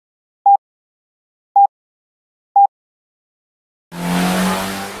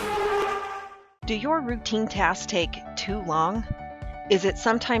Do your routine tasks take too long? Is it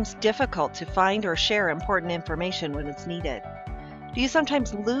sometimes difficult to find or share important information when it's needed? Do you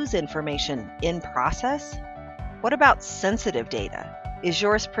sometimes lose information in process? What about sensitive data? Is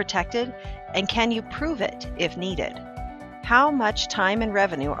yours protected, and can you prove it if needed? How much time and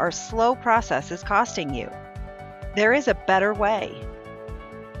revenue are slow processes costing you? There is a better way.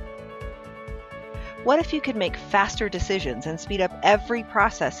 What if you could make faster decisions and speed up every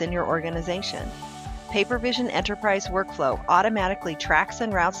process in your organization? PaperVision Enterprise WorkFlow automatically tracks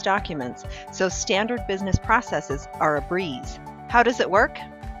and routes documents so standard business processes are a breeze. How does it work?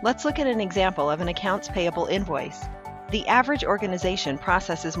 Let's look at an example of an accounts payable invoice. The average organization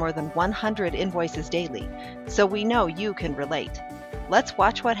processes more than 100 invoices daily, so we know you can relate. Let's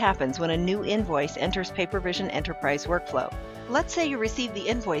watch what happens when a new invoice enters PaperVision Enterprise WorkFlow. Let's say you receive the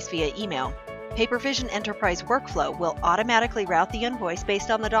invoice via email. PaperVision Enterprise WorkFlow will automatically route the invoice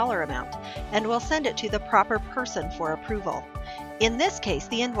based on the dollar amount and will send it to the proper person for approval. In this case,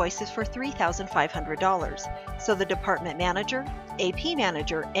 the invoice is for $3,500, so the department manager, AP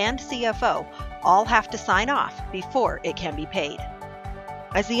manager, and CFO all have to sign off before it can be paid.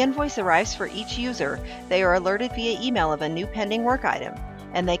 As the invoice arrives for each user, they are alerted via email of a new pending work item,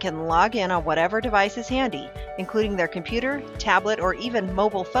 and they can log in on whatever device is handy, including their computer, tablet, or even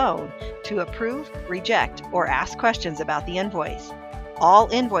mobile phone, to approve, reject, or ask questions about the invoice. All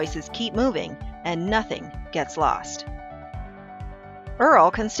invoices keep moving, and nothing gets lost.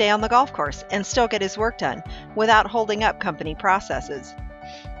 Earl can stay on the golf course and still get his work done without holding up company processes.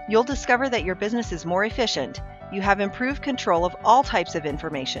 You'll discover that your business is more efficient, you have improved control of all types of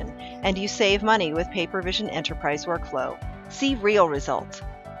information, and you save money with PaperVision Enterprise WorkFlow. See real results.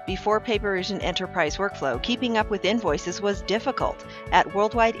 Before PaperVision Enterprise WorkFlow, keeping up with invoices was difficult at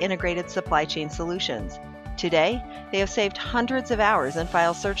Worldwide Integrated Supply Chain Solutions. Today, they have saved hundreds of hours in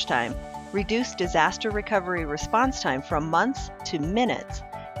file search time, reduced disaster recovery response time from months to minutes,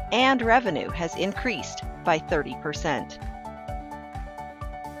 and revenue has increased by 30%.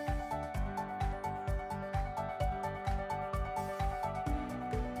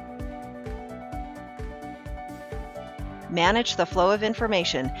 Manage the flow of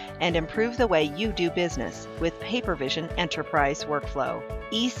information and improve the way you do business with PaperVision Enterprise WorkFlow.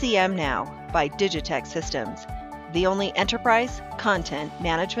 ECM Now by Digitech Systems, the only enterprise content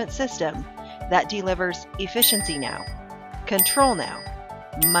management system that delivers efficiency now, control now,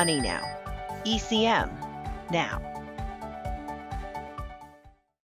 money now. ECM now.